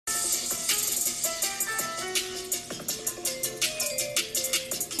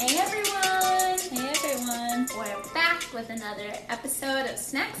with another episode of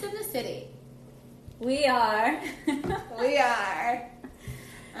Snacks in the City. We are. We are.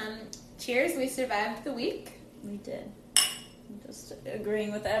 Cheers, we survived the week. We did. I'm just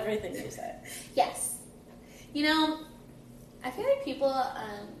agreeing with everything you said. Yes. You know, I feel like people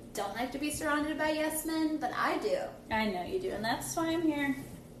don't like to be surrounded by yes men, but I do. I know you do, and that's why I'm here.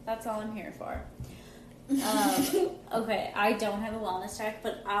 That's all I'm here for. Okay, I don't have a wellness check,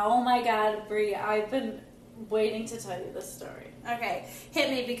 but oh my god, Brie, I've been waiting to tell you this story. Okay, hit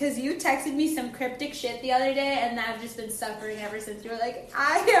me, because you texted me some cryptic shit the other day, and I've just been suffering ever since. You were like,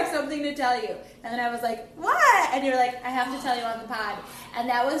 I have something to tell you. And then I was like, what? And you were like, I have to tell you on the pod. And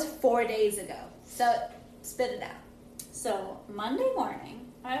that was 4 days ago. So, spit it out. So, Monday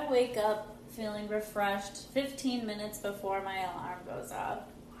morning, I wake up feeling refreshed 15 minutes before my alarm goes off.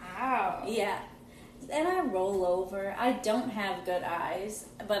 Wow. Yeah. And I roll over. I don't have good eyes,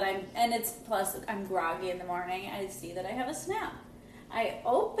 but I'm groggy in the morning. I see that I have a Snap. I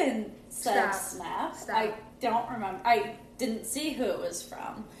open said Snap. I don't remember. I didn't see who it was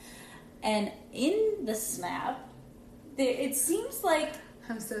from. And in the Snap, it seems like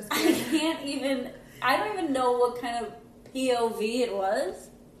I'm so scared. I don't even know what kind of POV it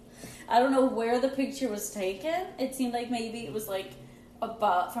was. I don't know where the picture was taken. It seemed like maybe it was like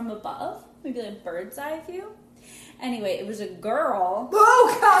from above. Maybe like bird's eye view. Anyway, it was a girl.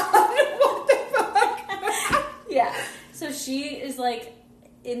 Oh God! What the fuck? Yeah. So she is like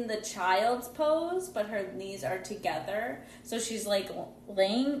in the child's pose, but her knees are together. So she's like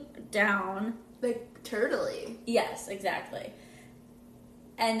laying down. Like turtly. Yes, exactly.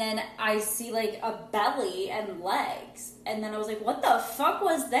 And then I see like a belly and legs. And then I was like, what the fuck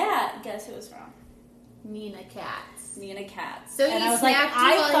was that? Guess who it was from? Nina Katz. Nina Katz. So and I was like,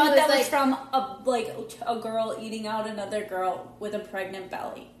 I thought that was from a girl eating out another girl with a pregnant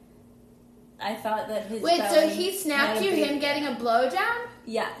belly. I thought that his Wait, belly so he snapped you him getting a blowjob?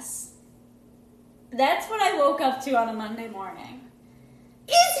 Yes. That's what I woke up to on a Monday morning.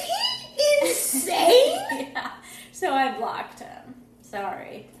 Is he insane? Yeah. So I blocked him.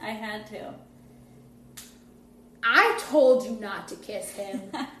 Sorry. I had to. I told you not to kiss him.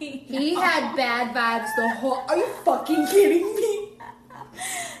 He had bad vibes the whole... Are you fucking kidding me?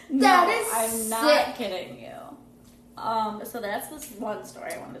 That is I'm not kidding you. So that's this one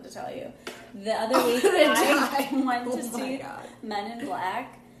story I wanted to tell you. The other week I went to see Men in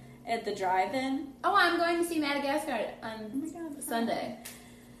Black at the drive-in. Oh, I'm going to see Madagascar on Sunday.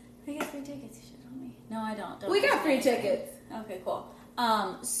 I get free tickets. You should tell me. No, I don't. We got free tickets. Okay, cool.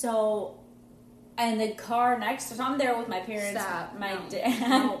 And the car next to... So I'm there with my parents, my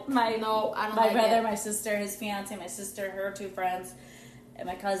dad, my brother, my sister, his fiance, my sister, her two friends, and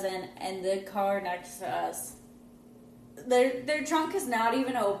my cousin. And the car next to us, their trunk is not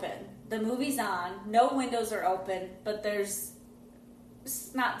even open. The movie's on. No windows are open, but there's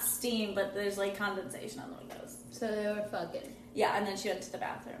not steam, but there's like condensation on the windows. So they were fucking. Yeah, and then she went to the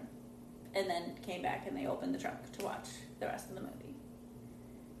bathroom. And then came back and they opened the trunk to watch the rest of the movie.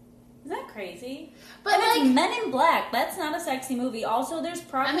 Isn't that crazy? But and like, it's Men in Black. That's not a sexy movie. Also, there's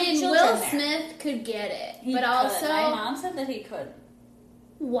probably children Will there. Smith could get it. He but could. also... My mom said that he could.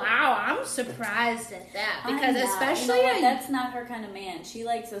 Wow, I'm surprised at that. Because especially... You know what? That's not her kind of man. She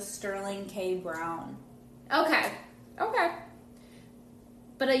likes a Sterling K. Brown. Okay.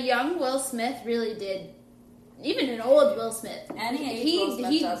 But a young Will Smith really did... Even an old Will Smith. Any age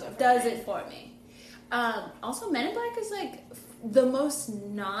Will Smith does it for me. Also, Men in Black is like the most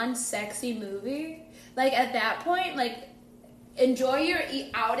non-sexy movie. Like at that point, like enjoy your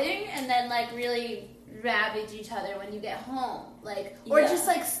outing and then like really ravage each other when you get home. Like, or just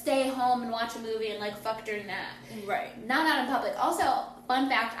like stay home and watch a movie and like fuck during that. Right. Not out in public. Also, fun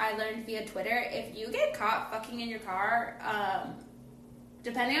fact I learned via Twitter, if you get caught fucking in your car,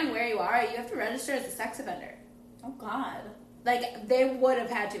 depending on where you are, you have to register as a sex offender. Oh, God. Like, they would have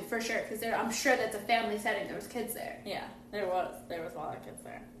had to, for sure, because I'm sure that's a family setting. There was kids there. Yeah, there was a lot of kids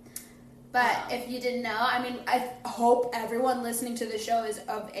there. But if you didn't know, I mean, I hope everyone listening to the show is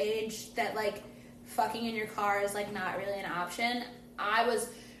of age that, like, fucking in your car is, like, not really an option. I was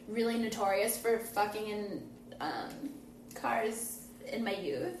really notorious for fucking in cars in my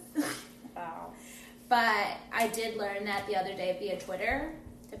youth. Wow. But I did learn that the other day via Twitter.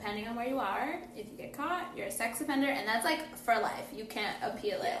 Depending on where you are, if you get caught, you're a sex offender, and that's like for life. You can't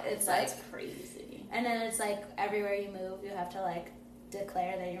appeal it. It's that's like crazy. And then it's like everywhere you move, you have to like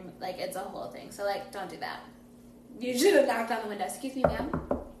declare that you're like it's a whole thing. So like, don't do that. You should have knocked on the window. Excuse me, ma'am.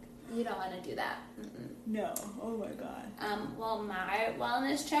 You don't want to do that. Mm-mm. No. Oh my God. Well, my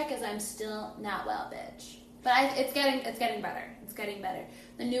wellness check is I'm still not well, bitch. But it's getting better. It's getting better.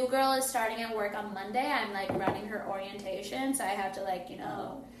 The new girl is starting at work on Monday. I'm like running her orientation, so I have to like,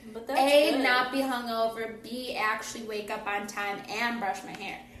 but that's A, good. not be hungover, B, actually wake up on time and brush my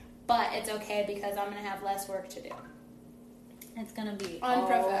hair. But it's okay because I'm gonna have less work to do. It's gonna be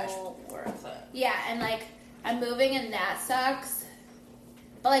unprofessional, all worth it. Yeah, and like I'm moving and that sucks.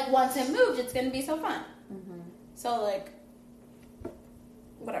 But like once I moved, it's gonna be so fun. Mm-hmm. So like,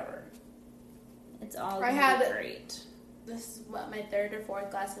 whatever. It's all gonna be great. This is what my 3rd or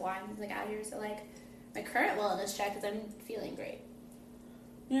 4th glass of wine since I got here. So like, my current wellness check is I'm feeling great.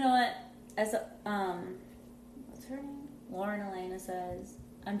 You know what? As what's her name? Lauren Elena says,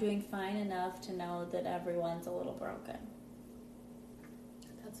 I'm doing fine enough to know that everyone's a little broken.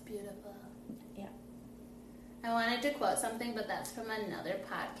 That's beautiful. Yeah. I wanted to quote something, but that's from another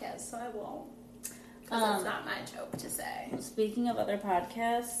podcast, so I won't. Because it's not my joke to say. Speaking of other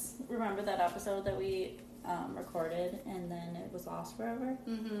podcasts, remember that episode that we recorded and then it was lost forever?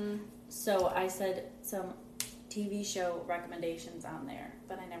 Mm-hmm. So I said some TV show recommendations on there,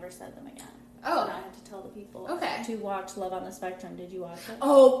 but I never said them again. Oh. And I had to tell the people to watch Love on the Spectrum. Did you watch it?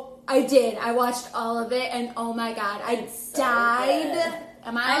 Oh, I did. I watched all of it, and oh my god, I died. So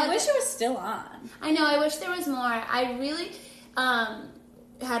I wish it was still on. I know. I wish there was more. I really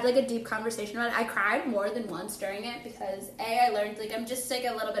had like a deep conversation about it. I cried more than once during it because I learned like I'm just like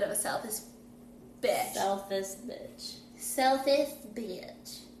a little bit of a selfish bitch. Selfish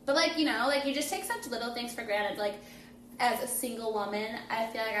bitch. But like like you just take such little things for granted. Like as a single woman, I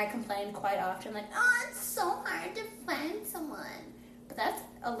feel like I complain quite often, like, oh, it's so hard to find someone. But that's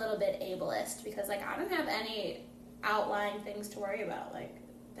a little bit ableist because like I don't have any outlying things to worry about. Like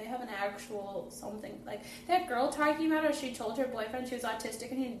they have an actual something. Like that girl talking about how she told her boyfriend she was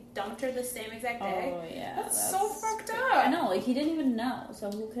autistic and he dumped her the same exact day. Oh yeah, that's so fucked up. I know, like he didn't even know,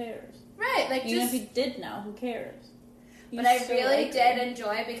 so who cares? Right, like even if he did know, who cares? But I really did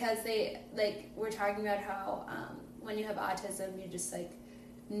enjoy because they like were talking about how when you have autism, you just like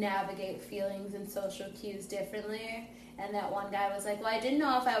navigate feelings and social cues differently. And that one guy was like, well, I didn't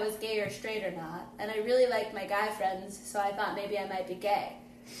know if I was gay or straight or not. And I really liked my guy friends, so I thought maybe I might be gay.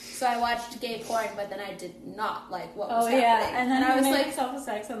 So I watched gay porn, but then I did not like what was happening. Yeah, and then I was like,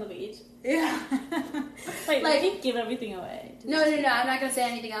 self-sex on the beach. Yeah. Wait, like you give everything away. No, I'm not gonna say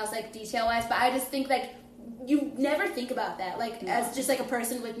anything else like detail-wise, but I just think like you never think about that, like as just like a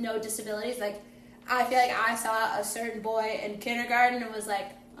person with no disabilities. Like I feel like I saw a certain boy in kindergarten and was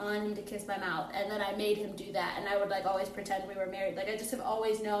like, oh, I need to kiss my mouth, and then I made him do that, and I would like always pretend we were married. Like I just have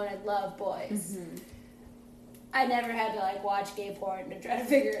always known I love boys. Mm-hmm. I never had to like watch gay porn to try to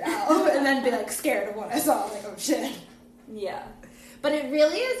figure it out and then be like scared of what I saw. Like, oh shit. Yeah. But it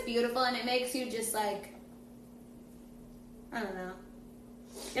really is beautiful, and it makes you just like, I don't know,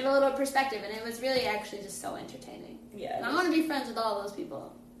 get a little perspective, and it was really actually just so entertaining. Yeah. And I want to be friends with all those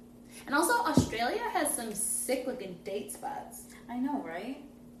people. And also, Australia has some sick looking date spots. I know, right?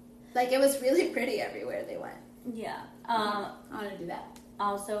 Like, it was really pretty everywhere they went. Yeah. I want to do that.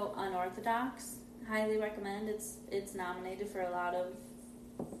 Also, Unorthodox. Highly recommend. It's nominated for a lot of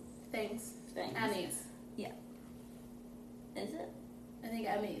things. Emmys. Yeah. Is it? I think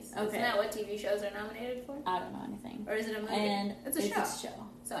Emmys. Okay. Isn't that what TV shows are nominated for? I don't know anything. Or is it a movie? And it's a show. It's a show.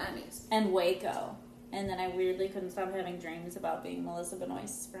 So Emmys. And Waco. And then I weirdly couldn't stop having dreams about being Melissa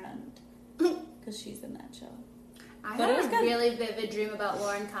Benoist's friend. Because she's in that show. I had a really vivid dream about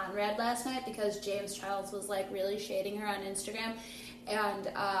Lauren Conrad last night because James Charles was like really shading her on Instagram. And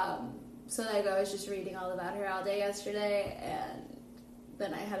so like I was just reading all about her all day yesterday, and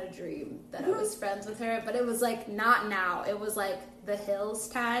then I had a dream that I was friends with her, but it was like not now. It was like the Hills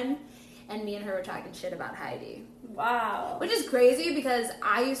time, and me and her were talking shit about Heidi. Wow. Which is crazy because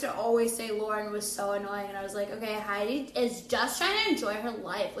I used to always say Lauren was so annoying, and I was like, okay, Heidi is just trying to enjoy her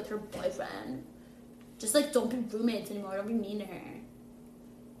life with her boyfriend. Just like don't be roommates anymore. Don't be mean to her.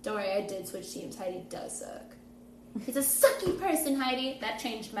 Don't worry, I did switch teams. Heidi does suck. He's a sucky person, Heidi. That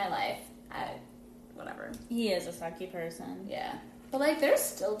changed my life. Whatever. He is a sucky person. Yeah. But, like, they're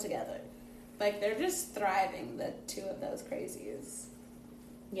still together. Like, they're just thriving, the two of those crazies.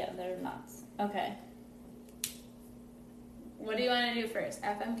 Yeah, they're nuts. Okay. What do you want to do first?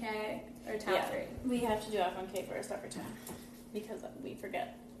 FMK or top 3? We have to do FMK first every time. Because we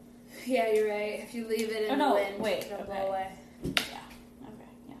forget. Yeah, you're right. If you leave it in the wind, it'll blow away. Yeah.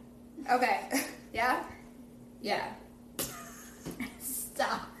 Okay, yeah. Okay. Yeah? Yeah.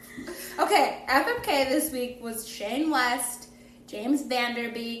 Stop. Okay, FMK this week was Shane West, James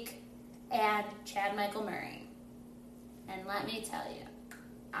Vanderbeek, and Chad Michael Murray. And let me tell you,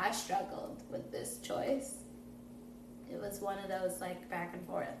 I struggled with this choice. It was one of those, like, back and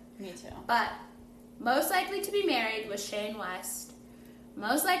forth. Me too. But Most likely to be married was Shane West.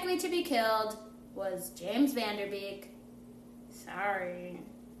 Most likely to be killed was James Van Der Beek. Sorry.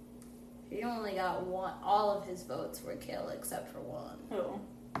 He only got one. All of his votes were killed except for one. Who?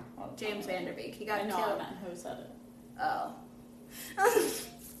 James Van Der Beek. He got killed. I meant who said it. Oh.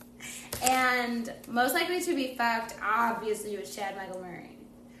 And most likely to be fucked, obviously, was Chad Michael Murray.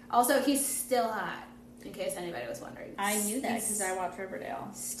 Also, he's still hot, in case anybody was wondering. I knew that because I watched Riverdale.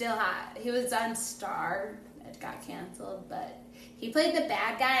 Still hot. He was on Star. It got canceled, but he played the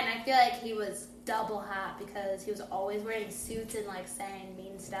bad guy, and I feel like he was double hot because he was always wearing suits and, like, saying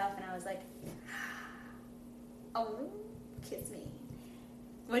mean stuff, and I was like, oh, kiss me.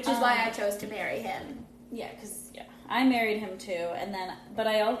 Which is why I chose to marry him. Yeah, because, I married him too, and then, but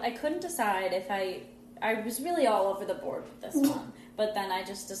I couldn't decide if I was really all over the board with this one, but then I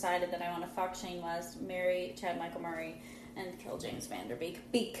just decided that I want to fuck Shane West, marry Chad Michael Murray, and kill James Van Der Beek,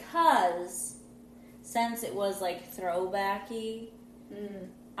 because since it was, like, throwbacky,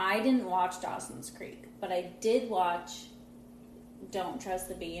 I didn't watch Dawson's Creek, but I did watch Don't Trust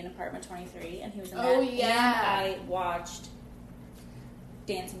the Bee in Apartment 23, and he was in that, and I watched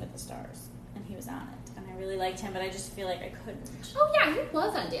Dancing with the Stars, and he was on it. And I really liked him, but I just feel like I couldn't. Oh, yeah, he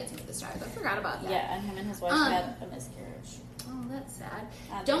was on Dancing with the Stars. I forgot about that. Yeah, and him and his wife had a miscarriage. Oh, that's sad.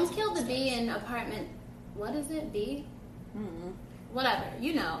 Don't Kill the Bee in Apartment... What is it? B? Whatever.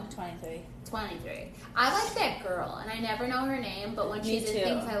 You know. 23. I like that girl, and I never know her name, but when she's in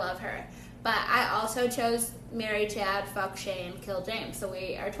things, I love her. But I also chose marry Chad, fuck Shane, kill James. So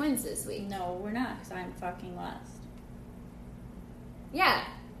we are twins this week. No, we're not, because I'm fucking West. Yeah.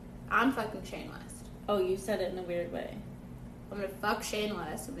 I'm fucking Shane West. Oh, you said it in a weird way. I'm going to fuck Shane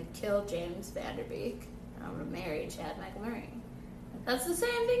West. I'm going to kill James Van Der Beek. And I'm going to marry Chad Michael Murray. That's the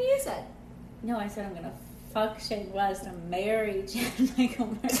same thing you said. No, I said I'm going to fuck Shane West and marry Chad Michael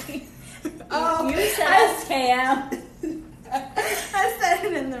Murray. You said SKM. I said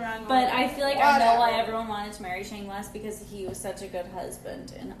it in the wrong way. But I feel like I know why everyone wanted to marry Shane West, because he was such a good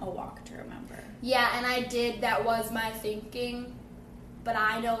husband in A Walk to Remember. Yeah, and I did. That was my thinking. But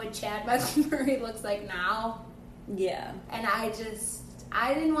I know what Chad Michael Murray looks like now. Yeah. And I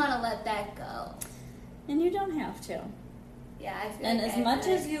didn't want to let that go. And you don't have to. Yeah, I feel and like as much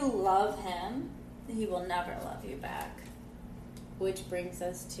as you love him, he will never love you back. Which brings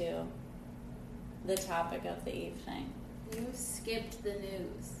us to the topic of the evening. You skipped the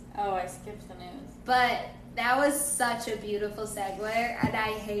news. Oh, I skipped the news. But that was such a beautiful segue, and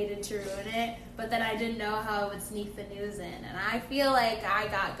I hated to ruin it, but then I didn't know how I would sneak the news in, and I feel like I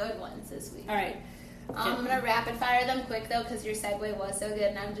got good ones this week. All right. I'm going to rapid fire them quick, though, because your segue was so good,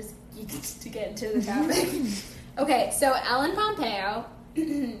 and I'm just to get into the topic. Okay, so Ellen Pompeo,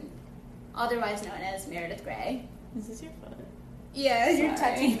 otherwise known as Meredith Grey. Is this your foot? Yeah, you're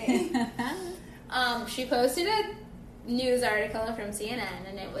touching me. She posted a news article from CNN,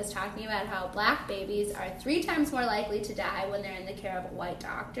 and it was talking about how black babies are 3 times more likely to die when they're in the care of a white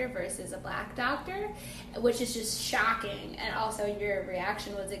doctor versus a black doctor, which is just shocking. And also your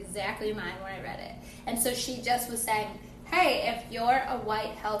reaction was exactly mine when I read it. And so she just was saying, hey, if you're a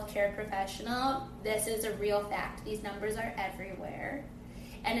white healthcare professional, this is a real fact. These numbers are everywhere.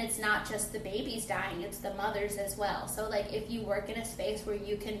 And it's not just the babies dying, it's the mothers as well. So, like, if you work in a space where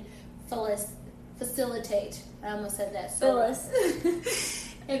you can facilitate, I almost said that. Phyllis.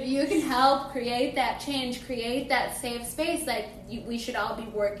 If you can help create that change, create that safe space, like, we should all be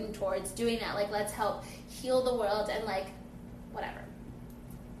working towards doing that. Like, let's help heal the world and, like, whatever.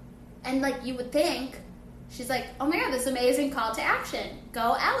 And, like, you would think, she's like, oh my God, this amazing call to action.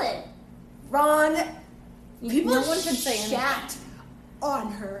 Go, Ellen. Run. People no one can say anything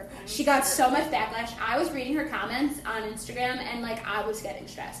on her. She got so much backlash. I was reading her comments on Instagram, and, like, I was getting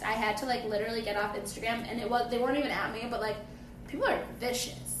stressed. I had to, like, literally get off Instagram, and they weren't even at me, but, like, people are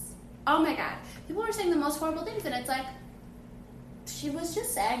vicious. Oh my God. People are saying the most horrible things, and it's like, she was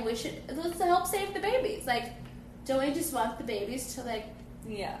just saying let's help save the babies. Like, don't we just want the babies to, like,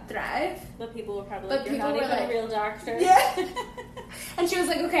 thrive? But people were probably like, you're not even a real doctor. Yeah. And she was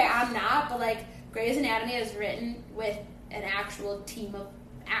like, okay, I'm not, but, like, Grey's Anatomy is written with an actual team of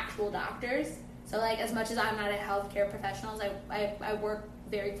actual doctors. So, like, as much as I'm not a healthcare professional, I work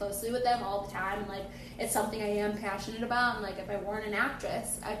very closely with them all the time. And, like, it's something I am passionate about. And, like, if I weren't an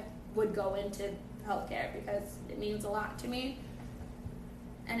actress, I would go into healthcare because it means a lot to me.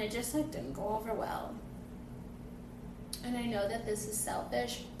 And it just, like, didn't go over well. And I know that this is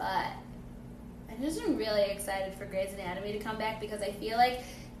selfish, but I'm just really excited for Grey's Anatomy to come back because I feel like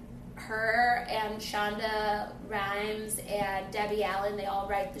her and Shonda Rhimes and Debbie Allen, they all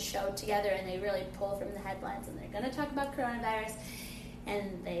write the show together and they really pull from the headlines, and they're going to talk about coronavirus.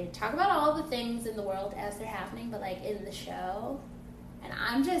 and they talk about all the things in the world as they're happening, but like in the show. And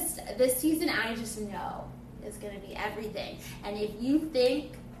I'm just, this season, I just know is going to be everything. And if you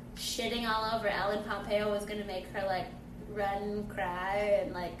think shitting all over Ellen Pompeo was going to make her like run and cry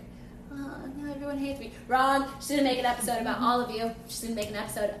and like, oh, no, everyone hates me. Wrong. She's going to make an episode about all of you. She's going to make an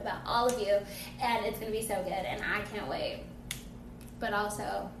episode about all of you. And it's going to be so good. And I can't wait. But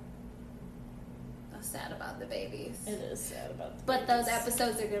also, I'm sad about the babies. It is sad about the babies. But those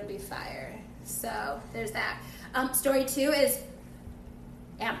episodes are going to be fire. So, there's that. Story 2 is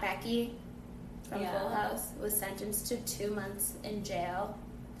Aunt Becky from Full House was sentenced to 2 months in jail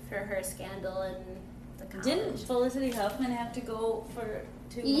for her scandal in the college. Didn't Felicity Huffman have to go for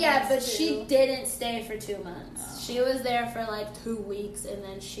 2 months? Yeah, but she didn't stay for 2 months. Oh. She was there for like 2 weeks, and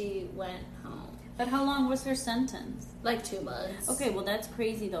then she went home. But how long was her sentence? Like 2 months. Okay, well that's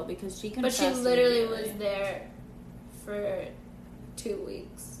crazy though, because she confessed. But she literally was there for 2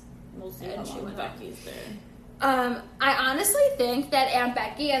 weeks. We'll see how long Becky's there. I honestly think that Aunt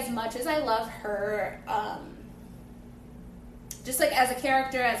Becky, as much as I love her, just like as a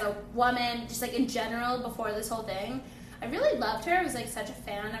character, as a woman, just like in general before this whole thing, I really loved her. I was like such a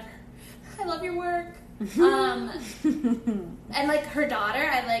fan of her. I love your work. And like her daughter,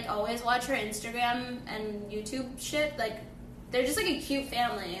 I like always watch her Instagram and YouTube shit. Like they're just like a cute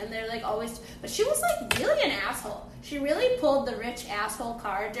family, and they're like always. But she was like really an asshole. She really pulled the rich asshole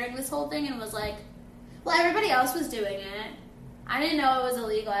card during this whole thing, and was like, well, everybody else was doing it. I didn't know it was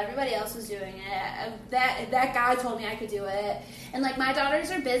illegal. Everybody else was doing it. That guy told me I could do it. And, like, my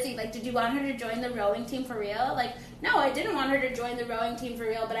daughters are busy. Like, did you want her to join the rowing team for real? Like, no, I didn't want her to join the rowing team for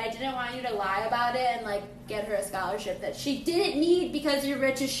real, but I didn't want you to lie about it and, like, get her a scholarship that she didn't need because you're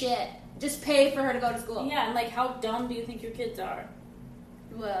rich as shit. Just pay for her to go to school. Yeah, and, like, how dumb do you think your kids are?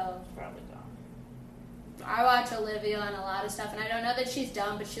 Well, probably dumb. I watch Olivia on a lot of stuff, and I don't know that she's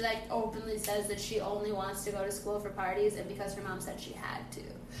dumb, but she, like, openly says that she only wants to go to school for parties and because her mom said she had to.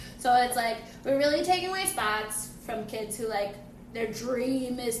 So it's like, we're really taking away spots from kids who, like, their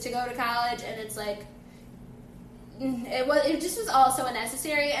dream is to go to college, and it's like, it just was all so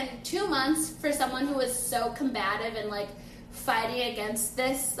unnecessary. And 2 months for someone who was so combative and, like, fighting against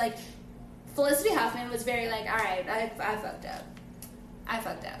this, like, Felicity Huffman was very like, all right, I fucked up. I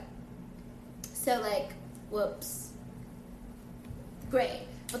fucked up. So, like, whoops. Great.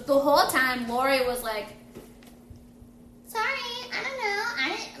 But the whole time, Lori was like, sorry, I don't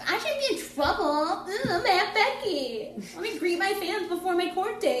know. I should be in trouble. I'm Aunt Becky. Let me greet my fans before my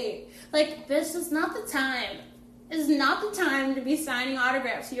court date. Like, this is not the time. This is not the time to be signing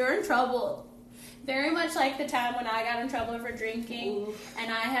autographs. You're in trouble. Very much like the time when I got in trouble for drinking. Ooh.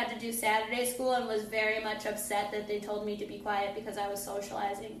 And I had to do Saturday school and was very much upset that they told me to be quiet because I was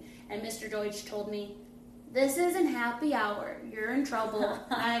socializing. And Mr. Deutsch told me, this isn't happy hour. You're in trouble.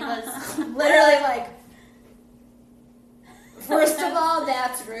 I was literally like, first of all,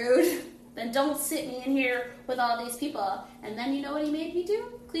 that's rude. Then don't sit me in here with all these people. And then you know what he made me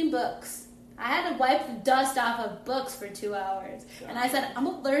do? Clean books. I had to wipe the dust off of books for 2 hours. And I said, I'm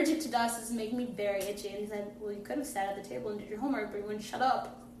allergic to dust. This is making me very itchy. And he said, well, you could have sat at the table and did your homework, but you wouldn't shut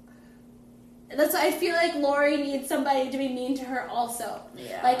up. And that's why I feel like Lori needs somebody to be mean to her also.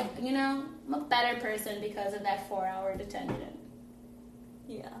 Yeah. Like, you know, I'm a better person because of that 4-hour detention.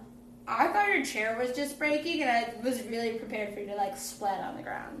 Yeah. I thought your chair was just breaking, and I was really prepared for you to, like, splat on the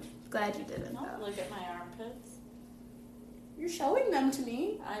ground. Glad you didn't, though. Look at my armpits. You're showing them to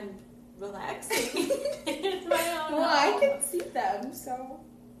me. I'm relaxing. It's my own well, I can see them, so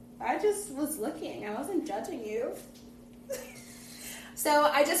I just was looking. I wasn't judging you. So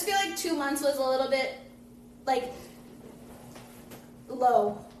I just feel like 2 months was a little bit, like,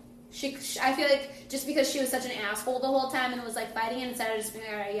 low. I feel like just because she was such an asshole the whole time and was, like, fighting it instead of just being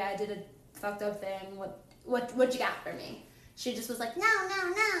like, all right, yeah, I did a fucked up thing. What you got for me? She just was like, no.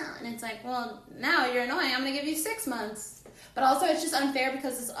 And it's like, well, now you're annoying. I'm going to give you 6 months. But also it's just unfair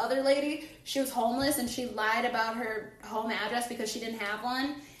because this other lady, she was homeless and she lied about her home address because she didn't have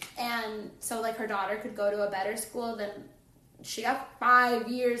one. And so, like, her daughter could go to a better school. Then she got 5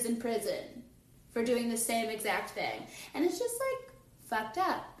 years in prison for doing the same exact thing. And it's just, like, fucked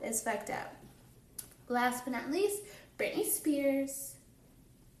up. It's fucked up. Last but not least, Britney Spears.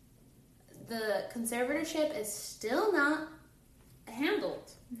 The conservatorship is still not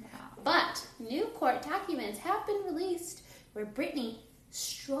handled. Yeah. But new court documents have been released where Britney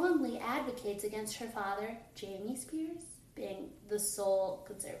strongly advocates against her father, Jamie Spears, being the sole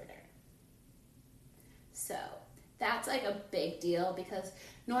conservator. So that's like a big deal because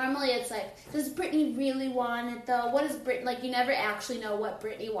normally it's like, does Britney really want it though? What is Britney, like you never actually know what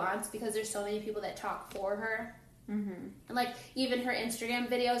Britney wants because there's so many people that talk for her. Mm-hmm. And, like, even her Instagram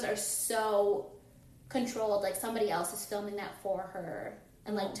videos are so controlled. Like, somebody else is filming that for her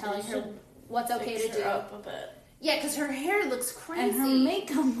and, like, telling her what's okay to do. Up a bit. Yeah, because her hair looks crazy. And her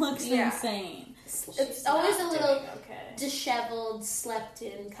makeup looks insane. It's always a little disheveled,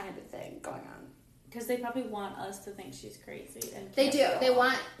 slept-in kind of thing going on. Because they probably want us to think she's crazy. And they do.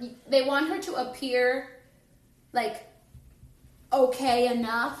 They want her to appear, like, okay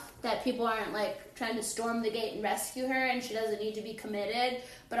enough that people aren't, like, trying to storm the gate and rescue her, and she doesn't need to be committed,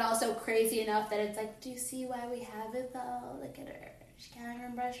 but also crazy enough that it's like, do you see why we have it, though? Look at her. She can't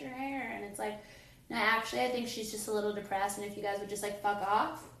even brush her hair. And it's like, no, actually, I think she's just a little depressed, and if you guys would just, like, fuck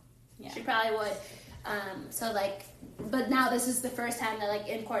off, she probably would. So, like, but now this is the first time that, like,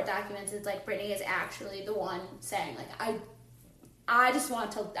 in court documents, it's like Britney is actually the one saying, like, I just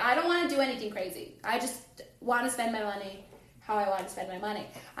want to, I don't want to do anything crazy. I just want to spend my money how I want to spend my money.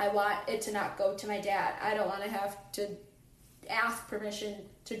 I want it to not go to my dad. I don't want to have to ask permission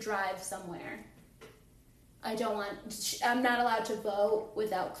to drive somewhere. I'm not allowed to vote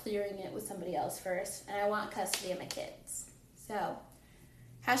without clearing it with somebody else first. And I want custody of my kids. So,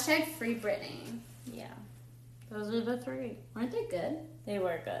 hashtag free Britney. Yeah. Those were the three. Weren't they good? They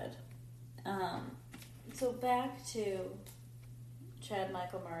were good. So back to Chad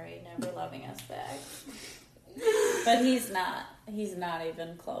Michael Murray never loving us back. But he's not. He's not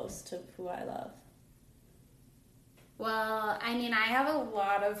even close to who I love. Well, I mean, I have a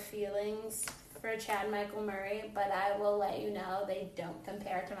lot of feelings for Chad Michael Murray, but I will let you know they don't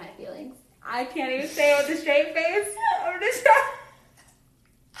compare to my feelings. I can't even say it with a straight face.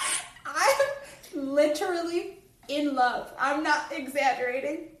 I'm literally in love. I'm not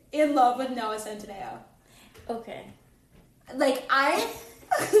exaggerating. In love with Noah Centineo. Okay. Like, I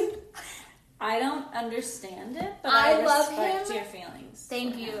don't understand it, but I respect your feelings.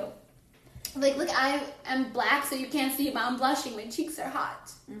 Thank you. Like, look, I am black, so you can't see, but I'm blushing. My cheeks are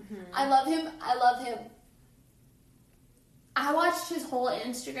hot. Mm-hmm. I love him. I watched his whole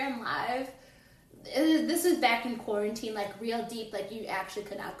Instagram live. This is back in quarantine, like, real deep. Like, you actually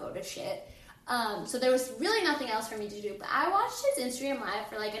could not go to shit. So there was really nothing else for me to do. But I watched his Instagram live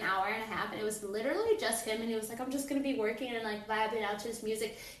for, like, an hour and a half, and it was literally just him. And he was like, I'm just going to be working and, like, vibing out to his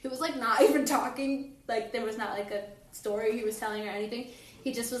music. He was, like, not even talking. Like, there was not, like, a story he was telling or anything.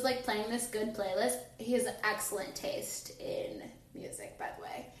 He just was, like, playing this good playlist. He has excellent taste in music, by the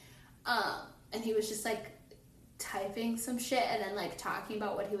way. And he was just, like, typing some shit and then, like, talking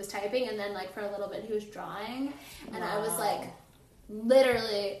about what he was typing. And then, like, for a little bit, he was drawing. And I was, like,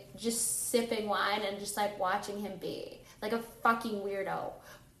 literally just sipping wine and just, like, watching him be, like, a fucking weirdo.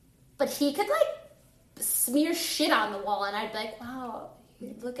 But he could, like, smear shit on the wall. And I'd be like, wow,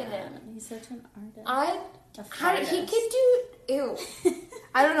 look at him. He's such an artist. He can do... Ew.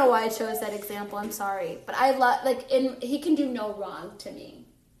 I don't know why I chose that example. I'm sorry. But I love... Like, he can do no wrong to me.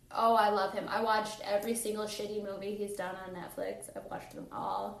 Oh, I love him. I watched every single shitty movie he's done on Netflix. I've watched them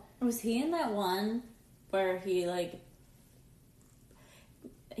all. Was he in that one where he, like...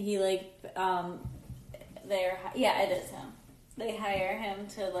 Yeah, it is him. They hire him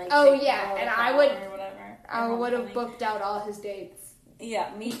to, like... Oh, yeah. And I would have booked out all his dates.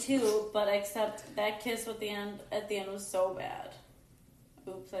 Yeah, me too, but except that kiss at the end was so bad.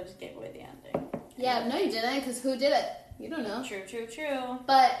 Oops, I just gave away the ending. Yeah, no you didn't, because who did it? You don't know. True.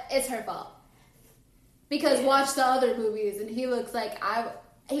 But it's her fault. Because watch the other movies, and he looks like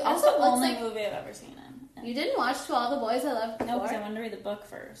he also That's the looks only like... movie I've ever seen him. You didn't watch To All the Boys I Loved Before? No, because I wanted to read the book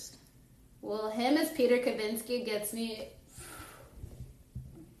first. Well, him as Peter Kavinsky gets me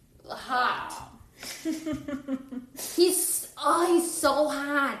hot. Wow. He's so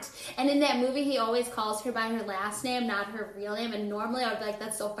hot. And in that movie, he always calls her by her last name, not her real name. And normally I would be like,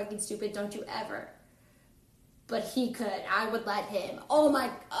 that's so fucking stupid. Don't you ever. But he could. I would let him.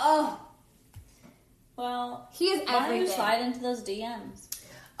 Well, he is everything. Why don't you slide into those DMs?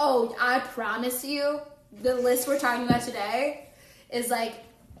 Oh, I promise you, the list we're talking about today is like,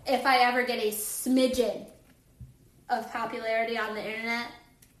 if I ever get a smidgen of popularity on the internet,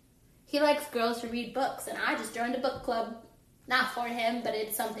 he likes girls who read books, and I just joined a book club. Not for him, but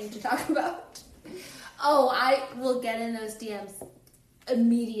it's something to talk about. Oh, I will get in those DMs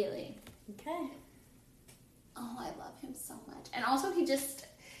immediately. Okay. Oh, I love him so much. And also, he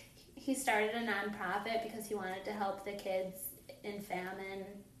started a nonprofit because he wanted to help the kids in famine.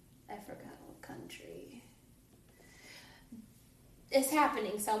 I forgot what country. It's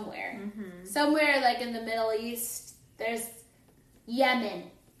happening somewhere. Mm-hmm. Somewhere, like, in the Middle East. There's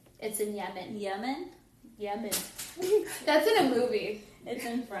Yemen. It's in Yemen. Yemen? Yemen. That's in a movie. It's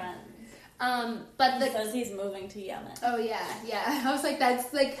in Friends. But he says he's moving to Yemen. Oh yeah. I was like,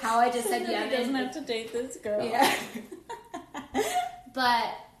 that's like how I just said Yemen. He doesn't have to date this girl. Yeah.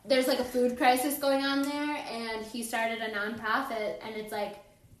 But there's like a food crisis going on there, and he started a nonprofit, and it's like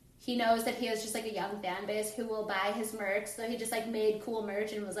he knows that he has just like a young fan base who will buy his merch, so he just like made cool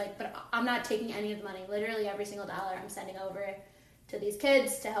merch and was like, but I'm not taking any of the money. Literally every single dollar I'm sending over to these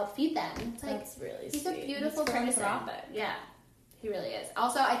kids to help feed them. It's like, that's really he's sweet. A beautiful person. Yeah, he really is.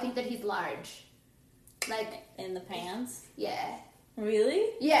 Also, I think that he's large. Like in the pants? Yeah.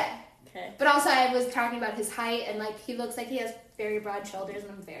 Really? Yeah. Okay. But also I was talking about his height, and like he looks like he has very broad shoulders,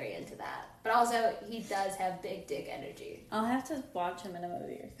 and I'm very into that. But also he does have big dick energy. I'll have to watch him in a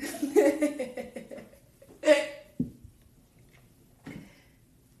movie or something.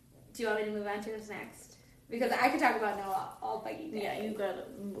 Do you want me to move on to this next? Because I could talk about Noah all fucking day. Yeah, you gotta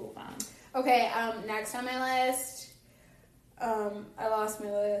move on. Okay, next on my list, I lost my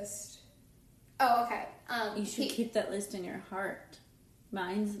list. Oh, okay. You should keep that list in your heart.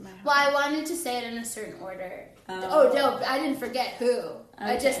 Mine's my heart. Well, I wanted to say it in a certain order. Oh no, I didn't forget who. Okay,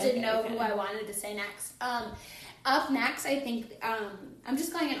 I just didn't know who I wanted to say next. Up next, I think, I'm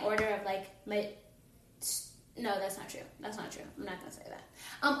just going in order of like my... No, that's not true. I'm not going to say that.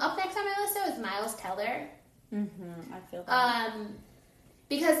 Up next on my list, though, is Miles Teller. Mm-hmm, I feel that.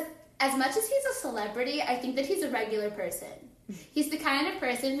 Because as much as he's a celebrity, I think that he's a regular person. He's the kind of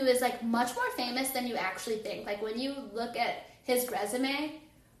person who is, like, much more famous than you actually think. Like, when you look at his resume,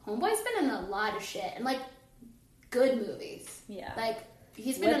 Homeboy's been in a lot of shit. And, like, good movies. Yeah. Like,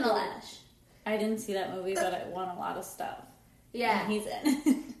 he's been in a lot. I didn't see that movie, but I won a lot of stuff. Yeah. And he's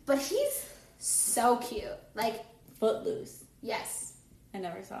in. But he's so cute. Like... Footloose. Yes. I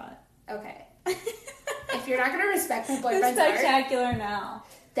never saw it. Okay. If you're not going to respect my boyfriend's art... Spectacular Now.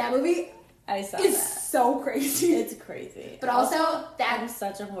 That movie... I saw is that. So crazy. It's crazy. But also I'm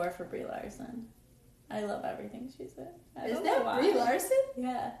such a whore for Brie Larson. I love everything she's in. Is that Brie Larson?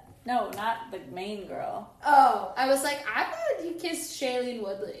 Yeah. No, not the main girl. Oh, I was like, I thought you kissed Shailene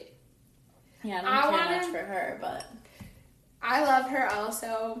Woodley. Yeah, I don't care much for her, but I love her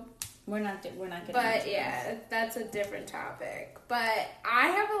also. We're not getting. But yeah, that's a different topic. But I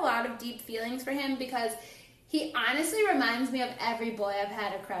have a lot of deep feelings for him because he honestly reminds me of every boy I've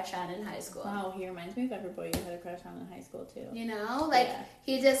had a crush on in high school. Wow, he reminds me of every boy you had a crush on in high school too. You know, like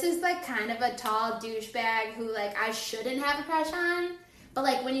he just is like kind of a tall douchebag who like I shouldn't have a crush on. But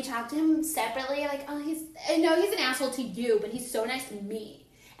like when you talk to him separately, like I know he's an asshole to you, but he's so nice to me.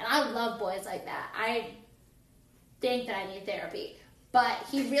 And I love boys like that. I think that I need therapy. But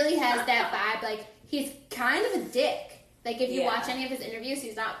he really has that vibe. Like, he's kind of a dick. Like, if you watch any of his interviews,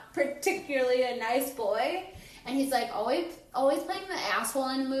 he's not particularly a nice boy. And he's, like, always playing the asshole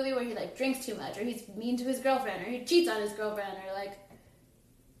in the movie where he, like, drinks too much. Or he's mean to his girlfriend. Or he cheats on his girlfriend. Or, like,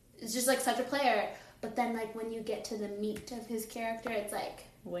 it's just, like, such a player. But then, like, when you get to the meat of his character, it's, like...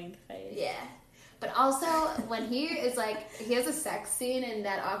 Wink face. Yeah. But also, when he is, like... He has a sex scene in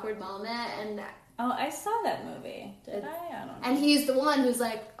that awkward moment, and... Oh, I saw that movie. Did I? I don't know. And he's the one who's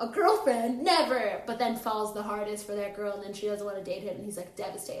like, a girlfriend? Never! But then falls the hardest for that girl, and then she doesn't want to date him, and he's, like,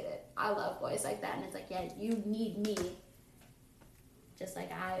 devastated. I love boys like that, and it's like, yeah, you need me. Just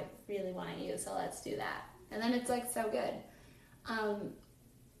like, I really want you, so let's do that. And then it's, like, so good.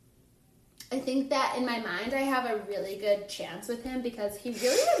 I think that in my mind I have a really good chance with him because he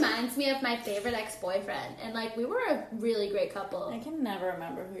really reminds me of my favorite ex-boyfriend. And, like, we were a really great couple. I can never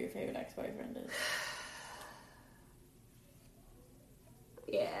remember who your favorite ex-boyfriend is.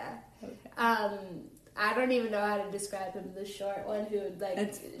 Yeah. Okay. I don't even know how to describe him, the short one who,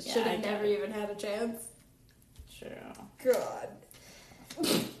 like, should have never even had a chance. True. God.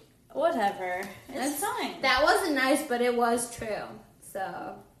 Whatever. It's fine. That wasn't nice, but it was true.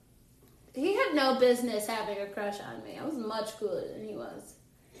 So... He had no business having a crush on me. I was much cooler than he was.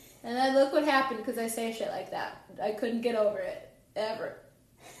 And then look what happened because I say shit like that. I couldn't get over it. Ever.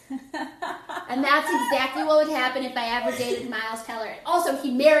 And that's exactly what would happen if I ever dated Miles Teller. Also,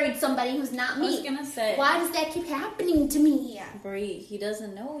 he married somebody who's not me. I was gonna say. Why does that keep happening to me? Brie, he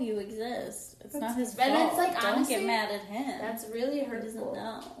doesn't know you exist. It's not his fault. And it's like, don't honestly, get mad at him. That's really hurtful. He doesn't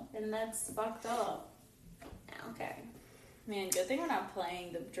know. And that's fucked up. Okay. Man, good thing we're not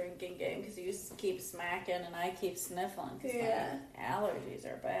playing the drinking game because you keep smacking and I keep sniffling. Yeah. Allergies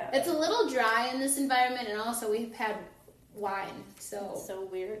are bad. It's a little dry in this environment, and also we've had wine, so... It's so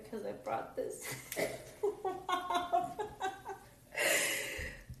weird because I brought this.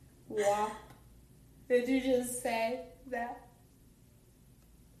 Wop. Did you just say that?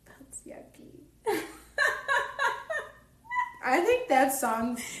 That's yucky. I think that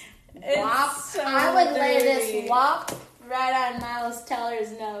song's WAP. So I would lay dirty. this WAP right on Miles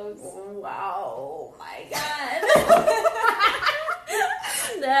Teller's nose. Wow. Oh my God.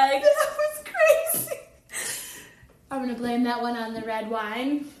 That was crazy. I'm going to blame that one on the red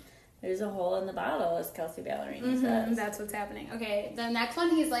wine. There's a hole in the bottle, as Kelsey Ballerini says. That's what's happening. Okay, the next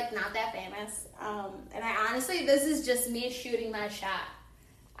one, he's like not that famous. And I honestly, this is just me shooting my shot.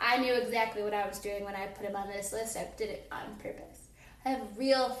 I knew exactly what I was doing when I put him on this list. I did it on purpose. I have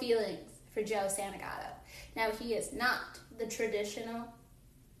real feelings for Joe Santagato. Now, he is not the traditional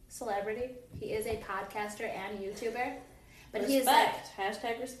celebrity. He is a podcaster and YouTuber. But he is like,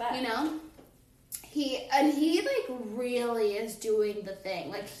 hashtag respect. You know? He like really is doing the thing.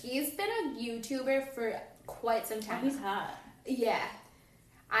 Like, he's been a YouTuber for quite some time. Oh, he's hot. Yeah.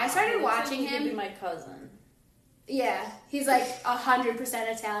 I started watching him. He could be my cousin. Yeah. He's like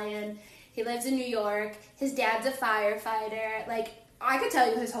 100% Italian. He lives in New York. His dad's a firefighter. Like, I could tell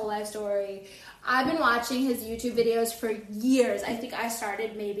you his whole life story. I've been watching his YouTube videos for years. I think I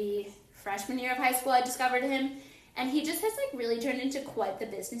started maybe freshman year of high school. I discovered him. And he just has, like, really turned into quite the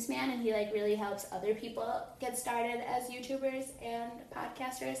businessman, and he, like, really helps other people get started as YouTubers and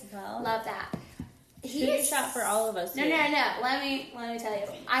podcasters. Well, love that. Shoot a shot for all of us. No. Let me tell you.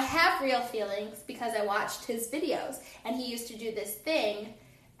 I have real feelings because I watched his videos, and he used to do this thing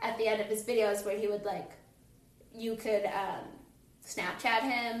at the end of his videos where he would, like, you could Snapchat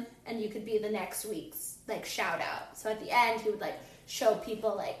him, and you could be the next week's, like, shout out. So at the end, he would, like, show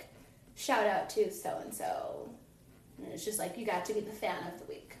people, like, shout out to so-and-so. And it's just like, you got to be the fan of the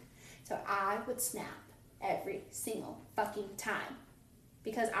week. So I would snap every single fucking time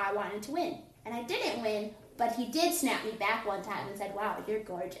because I wanted to win. And I didn't win, but he did snap me back one time and said, wow, you're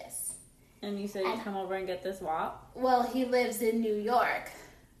gorgeous. And you said you'd come over and get this WAP? Well, he lives in New York.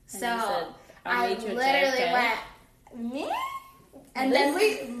 And so said, I literally went, me? And then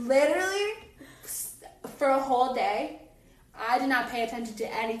we literally, for a whole day, I did not pay attention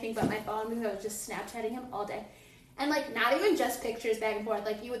to anything but my phone because I was just Snapchatting him all day. And, like, not even just pictures back and forth.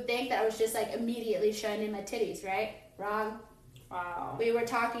 Like, you would think that I was just, like, immediately showing him my titties, right? Wrong. Wow. We were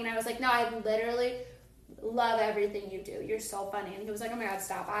talking, and I was like, no, I literally love everything you do. You're so funny. And he was like, oh, my God,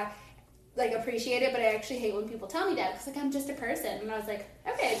 stop. I, like, appreciate it, but I actually hate when people tell me that. Because, like, I'm just a person. And I was like,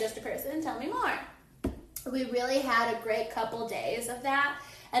 okay, just a person. Tell me more. We really had a great couple days of that.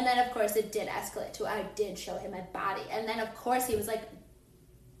 And then, of course, it did escalate to I did show him my body. And then, of course, he was like,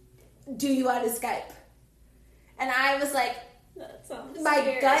 do you want to Skype? And I was like, my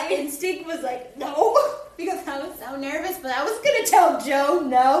scary. gut instinct was like, no, because I was so nervous, but I was going to tell Joe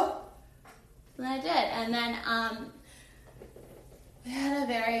no. And I did. And then we had a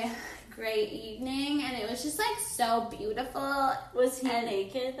very great evening, and it was just, like, so beautiful. Was he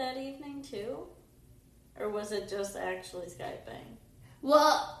naked that evening, too? Or was it just actually Skyping?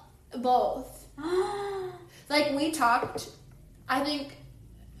 Well, both. Like, we talked, I think,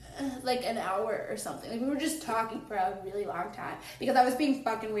 like an hour or something. Like, we were just talking for a really long time because I was being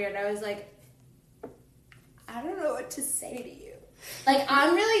fucking weird. I was like, I don't know what to say to you. Like,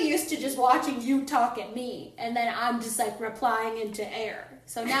 I'm really used to just watching you talk at me, and then I'm just, like, replying into air.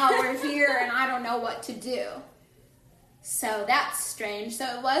 So now we're here, and I don't know what to do. So that's strange. So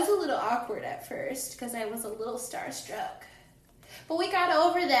it was a little awkward at first because I was a little starstruck. But we got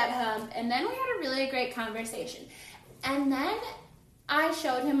over that hump, and then we had a really great conversation. And then I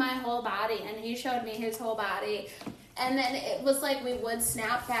showed him my whole body, and he showed me his whole body. And then it was like we would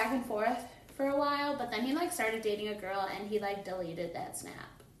snap back and forth for a while, but then he, like, started dating a girl, and he, like, deleted that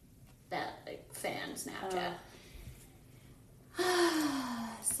snap. That, like, fan Snapchat.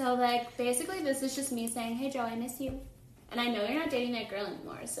 So, like, basically this is just me saying, hey, Joe, I miss you. And I know you're not dating that girl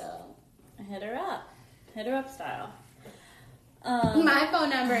anymore, so. Hit her up. Hit her up style. My phone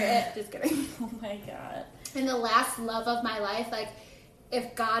number is, just kidding. Oh my God. In the last love of my life, like,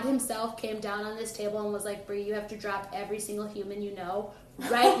 if God himself came down on this table and was like, Brie, you have to drop every single human you know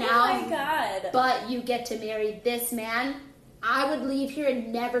right now. Oh my God. But you get to marry this man, I would leave here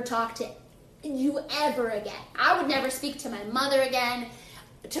and never talk to you ever again. I would never speak to my mother again.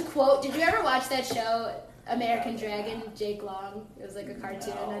 To quote, did you ever watch that show, American Dragon, Jake Long? It was like a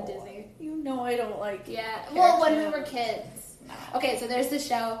cartoon on Disney. You know I don't like Yeah. Well, when we were kids. Okay, so there's this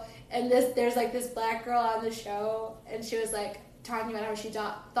show, and there's like this black girl on the show, and she was like talking about how she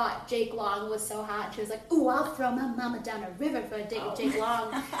thought Jake Long was so hot. She was like, ooh, I'll throw my mama down a river for a date with Jake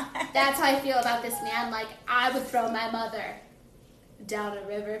Long. That's how I feel about this man. Like, I would throw my mother down a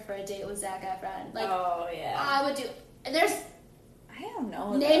river for a date with Zac Efron. Like, oh, yeah. I would do. I don't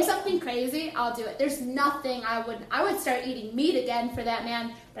know. Name something crazy, I'll do it. There's nothing I would start eating meat again for that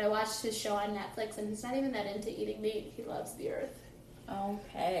man, but I watched his show on Netflix, and he's not even that into eating meat. He loves the earth.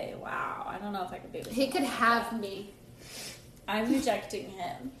 Okay, wow. I don't know if I could be with He could have me. I'm rejecting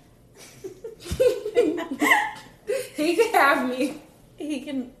him. He can have me. He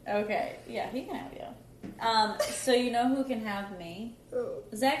can. Okay, yeah, he can have you. So you know who can have me?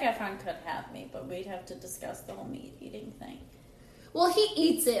 Zac Efron could have me, but we'd have to discuss the whole meat eating thing. Well, he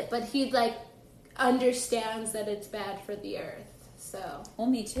eats it, but he like understands that it's bad for the earth. So. Well,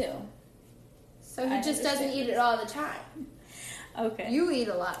 me too. So he just doesn't eat it all the time. Okay. You eat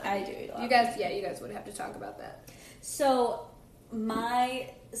a lot. I do eat a lot. You guys would have to talk about that. So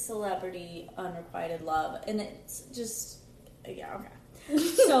my celebrity unrequited love, and it's just okay.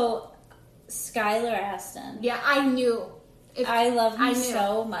 So Skylar Astin. Yeah, I knew. I love him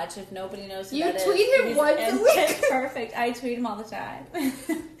so much. If nobody knows who that is, you tweet him once a week. Perfect. I tweet him all the time.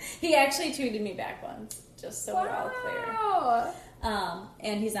 He actually tweeted me back once, just so we're all clear.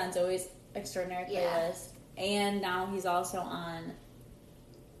 And he's on Zoe's Extraordinary Playlist, and now he's also on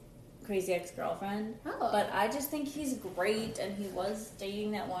Crazy Ex-Girlfriend. But I just think he's great, and he was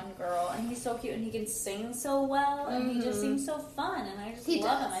dating that one girl, and he's so cute, and he can sing so well, and he just seems so fun, and I just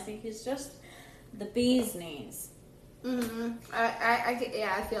love him. I think he's just the bee's knees.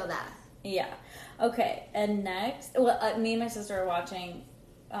 I feel that. Yeah. Okay, and next, me and my sister were watching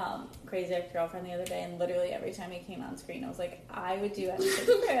Crazy Ex-Girlfriend the other day, and literally every time he came on screen, I was like, I would do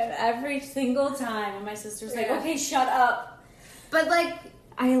anything for him every single time. And my sister's like, okay, shut up. But like,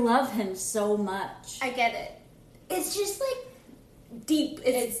 I love him so much. I get it. It's just like deep.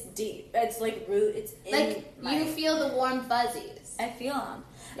 It's deep. It's like root. It's like you feel the warm fuzzies. I feel them.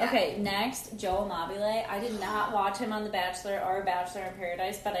 Yeah. Okay, next, Joel Mabile. I did not watch him on The Bachelor or Bachelor in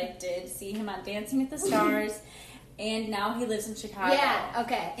Paradise, but I did see him on Dancing with the Stars. And now he lives in Chicago. Yeah,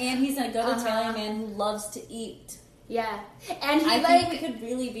 okay. And he's a good Italian man who loves to eat. Yeah. And I think we could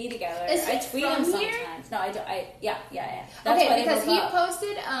really be together. I tweet him sometimes. Here? No, I don't. Yeah. That's okay, because he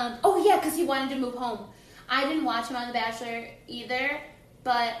posted, because he wanted to move home. I didn't watch him on The Bachelor either,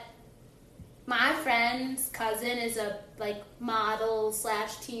 but my friend's cousin is a model /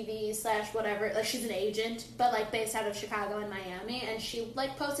 TV / whatever. Like, she's an agent, but based out of Chicago and Miami. And she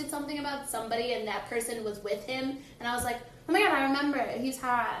posted something about somebody, and that person was with him. And I was like, oh my god, I remember. He's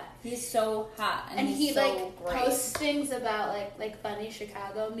hot. He's so hot, and he so great. Posts things about funny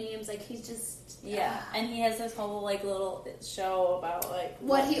Chicago memes. He's just and he has this whole little show about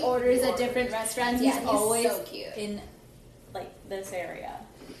what he orders at different restaurants. He's always so cute in this area.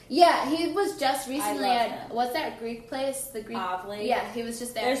 Yeah, he was just recently at, what's that Greek place? The Greek... Ovly. Yeah, he was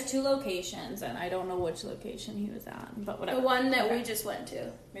just there. There's 2 locations, and I don't know which location he was on, but whatever. The one that we just went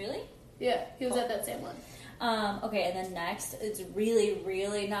to. Really? Yeah, he was at that same one. Okay, and then next, it's really,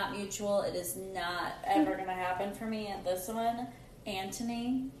 really not mutual. It is not ever going to happen for me. And this one,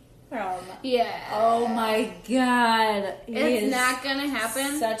 Anthony from... Yeah. Oh my god. It's not going to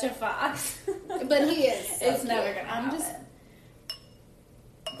happen. Such a fox. But he is. So it's never going to happen.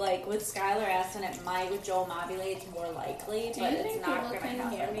 With Skylar Astin, it might. With Joel Mabile, it's more likely, but it's not going to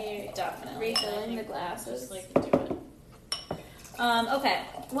happen. Hear me definitely refilling the glasses. Just do it. Okay.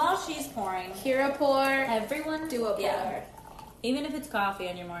 While she's pouring, hear a pour. Everyone do a pour. Yeah. Even if it's coffee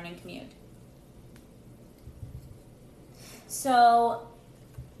on your morning commute. So,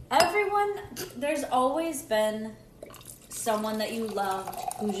 everyone, there's always been someone that you loved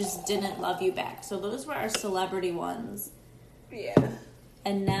who just didn't love you back. So those were our celebrity ones. Yeah.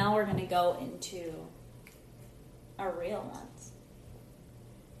 And now we're going to go into our real ones.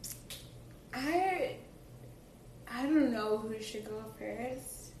 I don't know who should go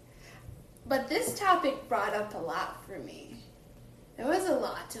first. But this topic brought up a lot for me. There was a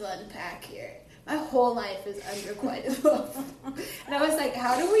lot to unpack here. My whole life is unrequited love. And I was like,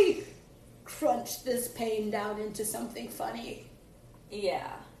 how do we crunch this pain down into something funny?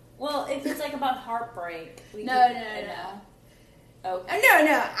 Yeah. Well, if it's about heartbreak. No. Okay.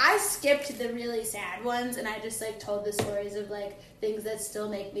 No. I skipped the really sad ones, and I just told the stories of things that still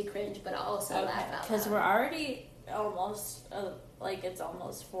make me cringe, but also laugh out loud. Because we're already almost it's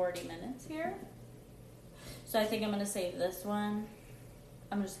almost 40 minutes here. So I think I'm gonna save this one.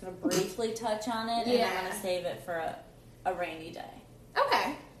 I'm just gonna briefly touch on it, and I'm gonna save it for a rainy day.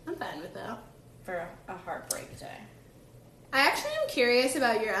 Okay, I'm fine with that. For a heartbreak day. I actually am curious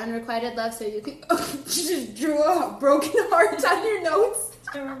about your unrequited love, so you can... you just drew a broken heart on your notes.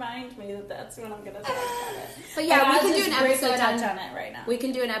 To remind me that that's when I'm going to talk about it. But yeah, we can do an episode on it right now. We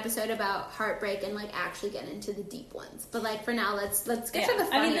can do an episode about heartbreak and actually get into the deep ones. But for now, let's get to the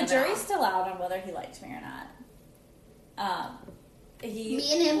funny. I mean, the jury's still out on whether he likes me or not.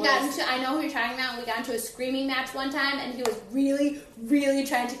 Me and him got into, I know who you're talking about, we got into a screaming match one time, and he was really, really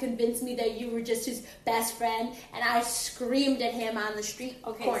trying to convince me that you were just his best friend, and I screamed at him on the street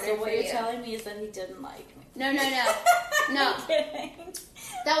corner. So what you're telling me is that he didn't like me. No. No. I'm kidding.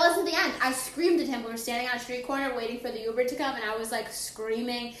 That wasn't the end. I screamed at him. We were standing on a street corner waiting for the Uber to come, and I was like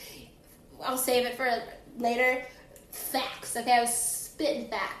screaming. I'll save it for later. Facts. Okay, I was spitting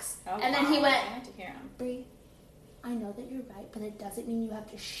facts. Oh, and then he went, I like to hear him. Bree, I know that you're right, but it doesn't mean you have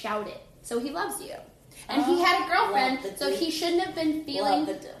to shout it. So he loves you. And he had a girlfriend, so he shouldn't have been feeling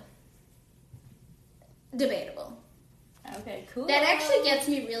debatable. Okay, cool. That actually gets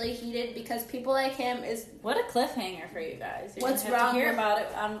me really heated because people like him is... What a cliffhanger for you guys. You're What's gonna have wrong to hear with... about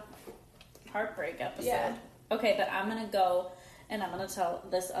it on Heartbreak episode. Yeah. Okay, but I'm going to go and I'm going to tell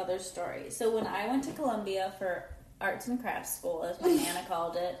this other story. So when I went to Columbia for arts and crafts school, as my Nana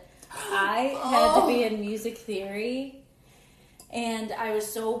called it, I had to be in music theory, and I was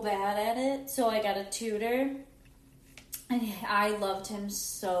so bad at it, so I got a tutor, and I loved him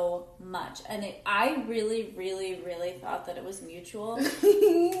so much, and I really, really, really thought that it was mutual.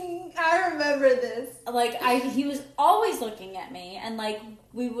 I remember this. Like, he was always looking at me, and, like,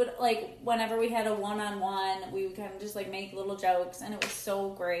 we would, like, whenever we had a one-on-one, we would kind of just, like, make little jokes, and it was so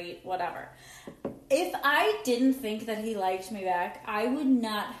great, whatever. If I didn't think that he liked me back, I would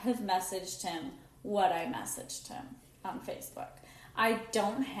not have messaged him what I messaged him on Facebook. I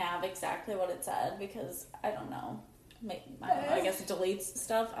don't have exactly what it said because I don't know. I guess it deletes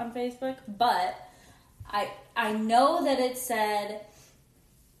stuff on Facebook. But I know that it said...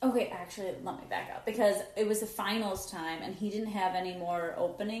 Okay, actually, let me back up. Because it was the finals time and he didn't have any more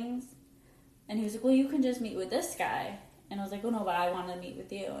openings. And he was like, well, you can just meet with this guy. And I was like, oh, no, but I want to meet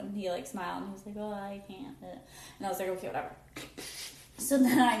with you. And he, like, smiled. And he was like, oh, I can't. And I was like, okay, whatever. So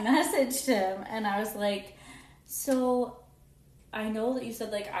then I messaged him. And I was like, so I know that you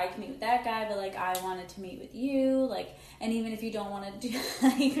said, like, I can meet with that guy. But, like, I wanted to meet with you. Like, and even if you don't want to do,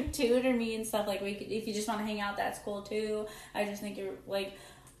 like, tutor me and stuff, like, we could, if you just want to hang out, that's cool, too. I just think you're, like,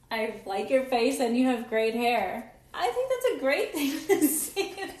 I like your face and you have great hair. I think that's a great thing to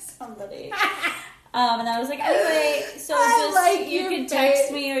say to somebody. And I was like, anyway, so you can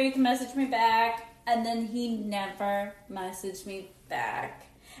text me or you can message me back. And then he never messaged me back.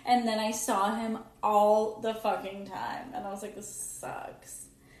 And then I saw him all the fucking time. And I was like, this sucks.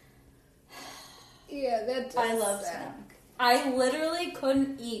 Yeah, that does I loved him. I literally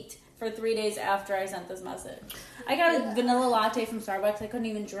couldn't eat for 3 days after I sent this message. I got a vanilla latte from Starbucks. I couldn't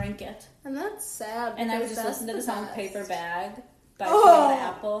even drink it. And that's sad. And I would just listen to the song Paper Bag by Fiona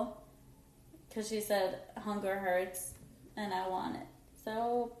Apple. Because she said, hunger hurts, and I want it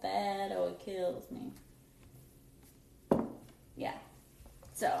so bad, oh, it kills me. Yeah.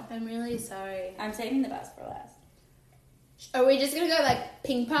 So. I'm really sorry. I'm saving the best for last. Are we just going to go, like,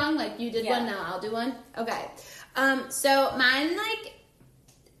 ping pong? Like, you did one, now I'll do one? Okay. So mine, like,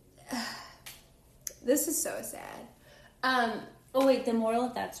 this is so sad. Oh, wait, the moral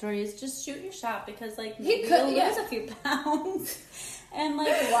of that story is just shoot your shot, because, like, maybe you'll lose a few pounds. And,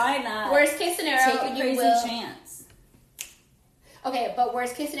 like, why not? Worst case scenario, take a crazy chance. Okay, but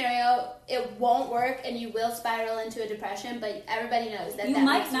worst case scenario, it won't work and you will spiral into a depression, but everybody knows that you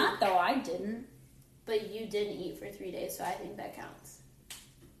might not, though. I didn't. But you didn't eat for 3 days, so I think that counts.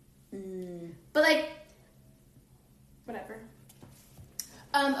 But, like, whatever.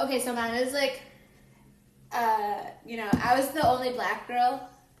 Okay, so mine is, like, you know, I was the only black girl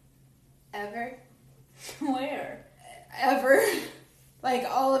ever. Where? Ever. Like,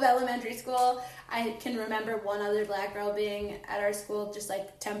 all of elementary school, I can remember one other black girl being at our school just,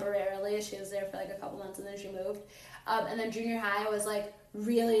 like, temporarily. She was there for, like, a couple months and then she moved. And then junior high, I was, like,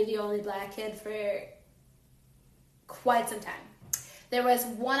 really the only black kid for quite some time. There was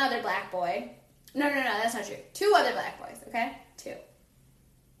one other black boy. No, that's not true. 2 other black boys, okay? 2.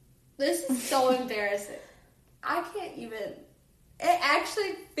 This is so embarrassing. I can't even... It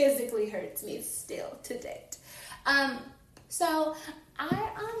actually physically hurts me still to date. So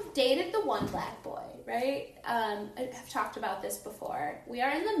I dated the one black boy, right? I've talked about this before. We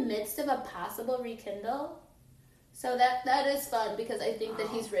are in the midst of a possible rekindle. So that is fun because I think that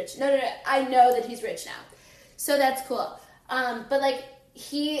he's rich. No, I know that he's rich now. So that's cool. But, like,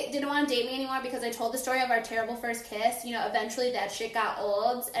 he didn't want to date me anymore because I told the story of our terrible first kiss. You know, eventually that shit got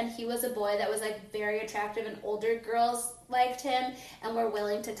old, and he was a boy that was, like, very attractive, and older girls liked him and were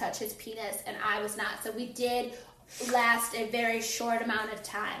willing to touch his penis, and I was not. So we did last a very short amount of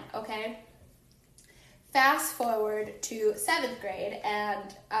time, okay? fast forward to 7th grade,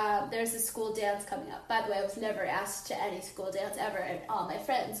 and there's a school dance coming up. By the way, I was never asked to any school dance ever, and all my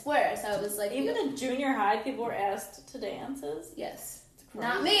friends were. So it was like even in junior high, people were asked to dances. Yes,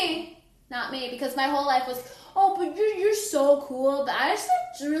 not me, because my whole life was, oh, but you're so cool. But I just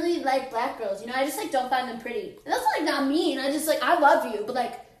like really like black girls. You know, I just like don't find them pretty. And that's like not mean. I just like I love you, but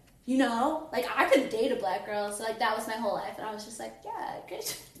like. You know, like I could date a black girl, so like that was my whole life, and I was just like, yeah, of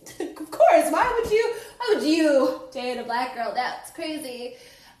course. Why would you date a black girl? That's crazy.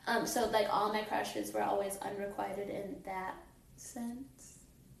 So like all my crushes were always unrequited in that sense.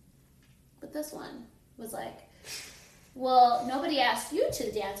 But this one was like, well, nobody asked you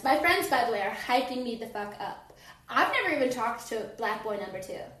to dance. My friends, by the way, are hyping me the fuck up. I've never even talked to black boy number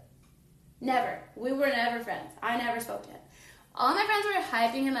 2. Never. We were never friends. I never spoke to him. All my friends were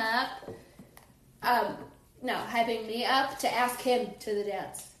hyping him up. Hyping me up to ask him to the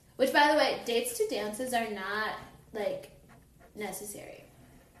dance. Which, by the way, dates to dances are not, like, necessary.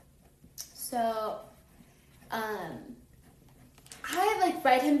 So, I, like,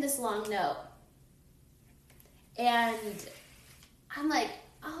 write him this long note. And I'm like,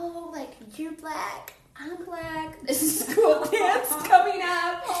 oh, like, you're black. I'm black. This is school dance coming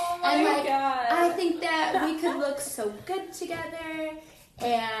up. Oh my God. I think that we could look so good together,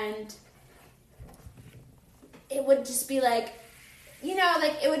 and it would just be like, you know,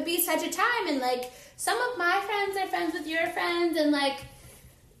 like it would be such a time, and like some of my friends are friends with your friends, and like,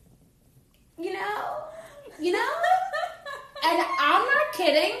 you know, and I'm not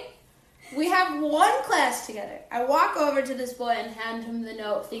kidding. We have one class together. I walk over to this boy and hand him the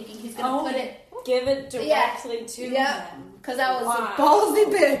note, thinking he's gonna give it directly to him. Because I was a ballsy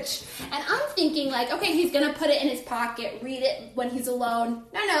bitch. And I'm thinking, like, okay, he's going to put it in his pocket, read it when he's alone.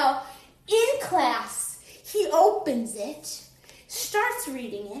 No. In class, he opens it, starts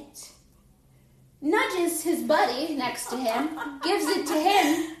reading it, nudges his buddy next to him, gives it to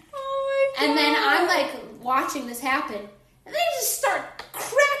him. Oh my God. And then I'm, like, watching this happen. And they just start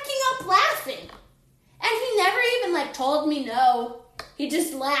cracking up laughing. And he never even, like, told me no. He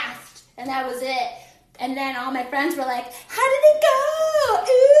just laughed. And that was it. And then all my friends were like, how did it go?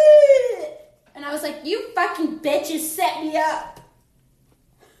 Ooh. And I was like, you fucking bitches set me up.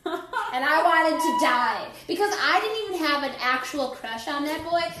 And I wanted to die. Because I didn't even have an actual crush on that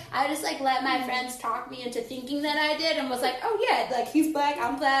boy. I just like let my friends talk me into thinking that I did. And was like, oh yeah, like he's black,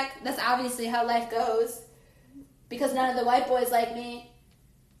 I'm black. That's obviously how life goes. Because none of the white boys like me.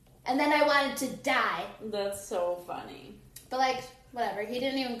 And then I wanted to die. That's so funny. But like, whatever. He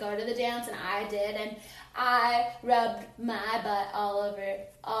didn't even go to the dance, and I did, and I rubbed my butt all over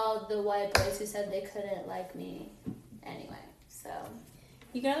all the white boys who said they couldn't like me. Anyway, so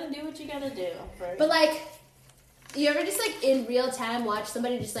you gotta do what you gotta do. Right? But like, you ever just like in real time watch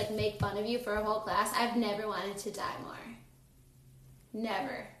somebody just like make fun of you for a whole class? I've never wanted to die more.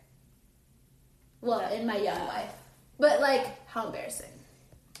 Never. Well, in my young life, but like, how embarrassing.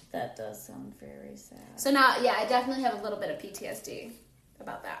 That does sound very sad. So now, yeah, I definitely have a little bit of PTSD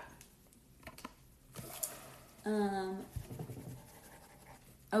about that.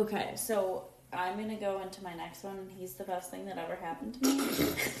 Okay, so I'm gonna go into my next one. He's the best thing that ever happened to me.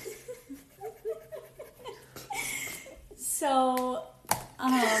 So,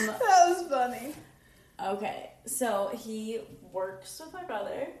 that was funny. Okay, so he works with my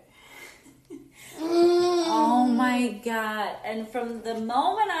brother. Oh my God. And from the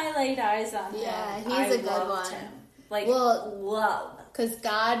moment I laid eyes on him, he's a good one. Him. Like, love. Because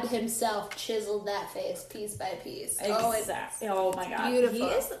God himself chiseled that face piece by piece. Exactly. Oh my God.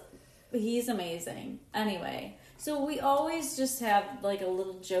 Beautiful. He's amazing. Anyway, so we always just have like a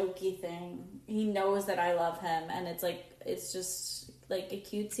little jokey thing. He knows that I love him, and it's just like a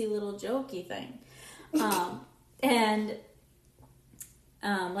cutesy little jokey thing.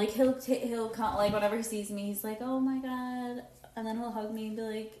 Like he'll call, like whenever he sees me, he's like, oh my God, and then he'll hug me and be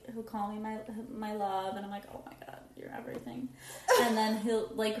like, he'll call me my love, and I'm like, oh my God, you're everything. And then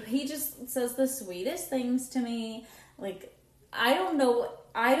he just says the sweetest things to me. Like, I don't know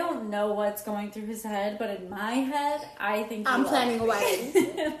what's going through his head, but in my head, I think I'm planning a wedding.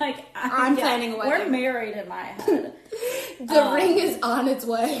 Like, I'm planning a wedding. We're married in my head. The ring is on its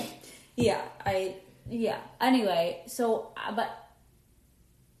way. Yeah, anyway, so, but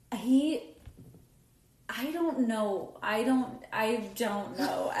I don't know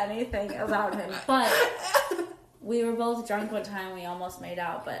anything about him, but we were both drunk one time. We almost made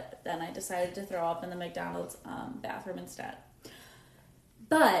out, but then I decided to throw up in the McDonald's bathroom instead.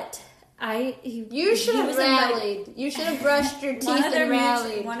 But you should have rallied. You should have brushed your teeth and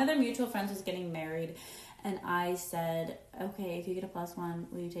rallied. One of their mutual friends was getting married, And I said, okay, if you get a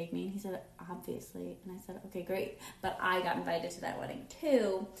 +1, will you take me? And he said, obviously. And I said, okay, great. But I got invited to that wedding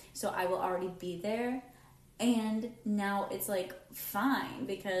too, so I will already be there. And now it's like fine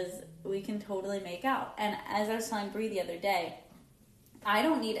because we can totally make out. And as I was telling Bree the other day, I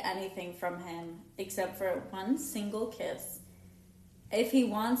don't need anything from him except for one single kiss. If he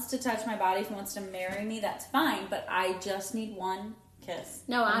wants to touch my body, if he wants to marry me, that's fine. But I just need one kiss.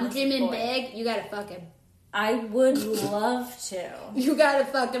 No, I'm dreaming big. You gotta fuck him. I would love to. You gotta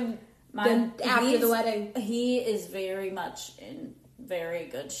fuck him after the wedding. He is very much in very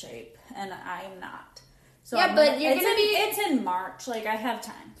good shape, and I'm not. So yeah, but you're gonna be... It's in March. Like, I have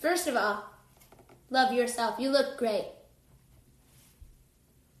time. First of all, love yourself. You look great.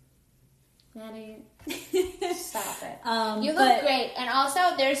 Maddie, stop it. You look great. And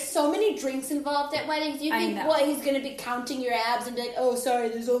also, there's so many drinks involved at weddings. You think, what, he's gonna be counting your abs and be like, oh, sorry,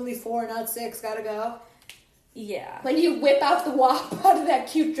 there's only 4, not 6, gotta go? Yeah. When you whip out the wop out of that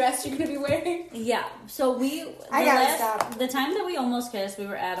cute dress you're going to be wearing. Yeah. So I gotta stop. The time that we almost kissed, we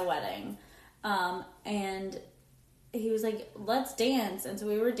were at a wedding. And he was like, let's dance. And so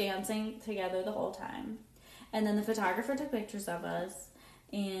we were dancing together the whole time. And then the photographer took pictures of us.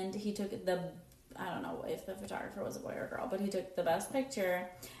 And he took I don't know if the photographer was a boy or a girl, but he took the best picture.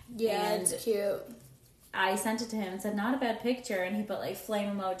 Yeah, and it's cute. I sent it to him and said, not a bad picture. And he put like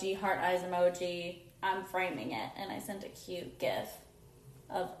flame emoji, heart eyes emoji. I'm framing it, and I sent a cute gif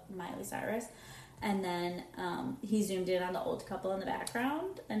of Miley Cyrus, and then he zoomed in on the old couple in the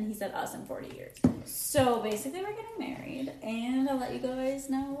background, and he said us in 40 years. So basically we're getting married, and I'll let you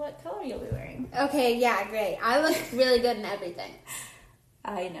guys know what color you'll be wearing. Okay, yeah, great. I look really good in everything.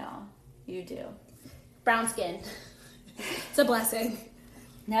 I know. You do. Brown skin. It's a blessing.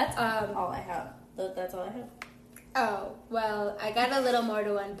 That's all I have. That's all I have. Oh, well, I got a little more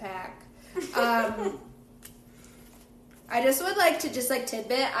to unpack. I just would like to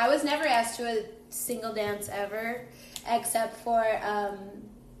tidbit. I was never asked to a single dance ever, except for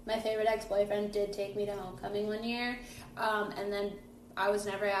my favorite ex-boyfriend did take me to homecoming one year, and then I was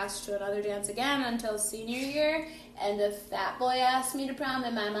never asked to another dance again until senior year. And a fat boy asked me to prom,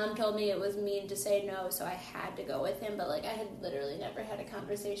 and my mom told me it was mean to say no, so I had to go with him. But like I had literally never had a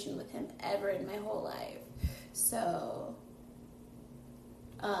conversation with him ever in my whole life. So.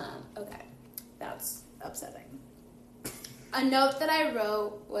 Okay, that's upsetting. A note that I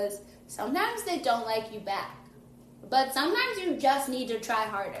wrote was, sometimes they don't like you back, but sometimes you just need to try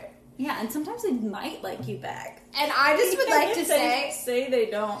harder. Yeah, and sometimes they might like you back. And I just would like to say they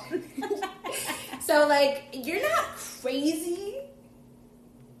don't. So, like, you're not crazy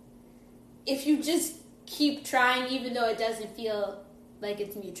if you just keep trying even though it doesn't feel like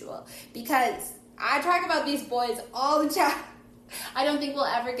it's mutual. Because I talk about these boys all the time. I don't think we'll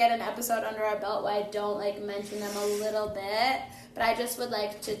ever get an episode under our belt where I don't, like, mention them a little bit. But I just would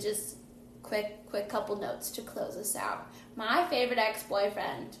like to just quick couple notes to close us out. My favorite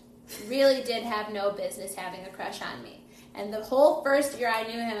ex-boyfriend really did have no business having a crush on me. And the whole first year I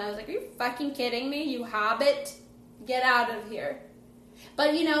knew him, I was like, are you fucking kidding me? You hobbit? Get out of here.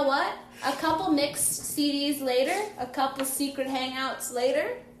 But you know what? A couple mixed CDs later, a couple secret hangouts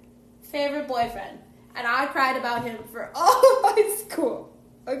later, favorite boyfriend. And I cried about him for all of high school.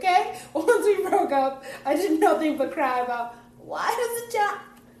 Okay? Once we broke up, I did nothing but cry about, why does it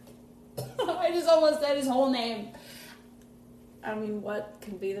John? I just almost said his whole name. I mean, what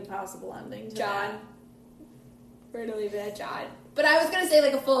can be the possible ending to John. that? We're going to leave it at John. But I was going to say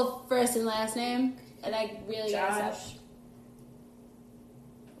like a full first and last name, and I really got to stop.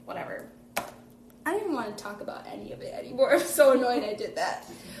 Whatever. I don't even want to talk about any of it anymore. I'm so annoyed I did that.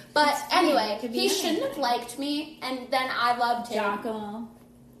 But anyway, he shouldn't have liked me, and then I loved him. Giacomo.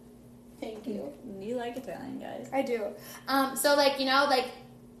 Thank you. You like Italian guys. I do. So, like, you know, like,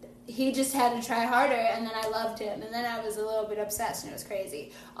 he just had to try harder, and then I loved him, and then I was a little bit obsessed, and it was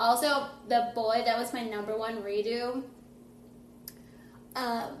crazy. Also, the boy that was my number one redo,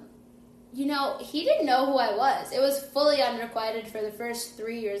 you know, he didn't know who I was. It was fully unrequited for the first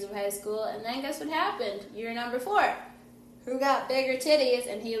 3 years of high school, and then guess what happened? Year number 4. Who got bigger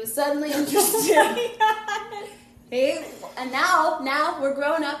titties, and he was suddenly interested. And now we're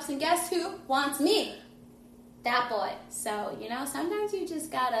grown-ups, and guess who wants me? That boy. So, you know, sometimes you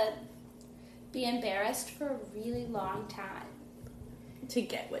just gotta be embarrassed for a really long time. To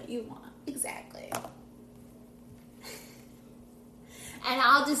get what you want. Exactly. And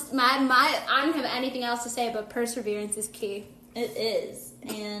I'll just, I don't have anything else to say, but perseverance is key. It is.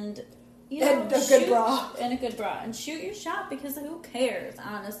 And, you know, and a good bra. And a good bra. And shoot your shot, because who cares,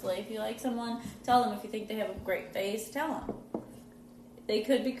 honestly. If you like someone, tell them. If you think they have a great face, tell them. They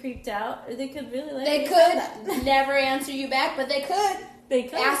could be creeped out, or they could really like. They could never answer you back, but they could. They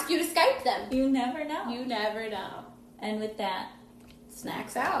could ask you to Skype them. You never know. You never know. And with that,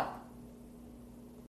 snacks out.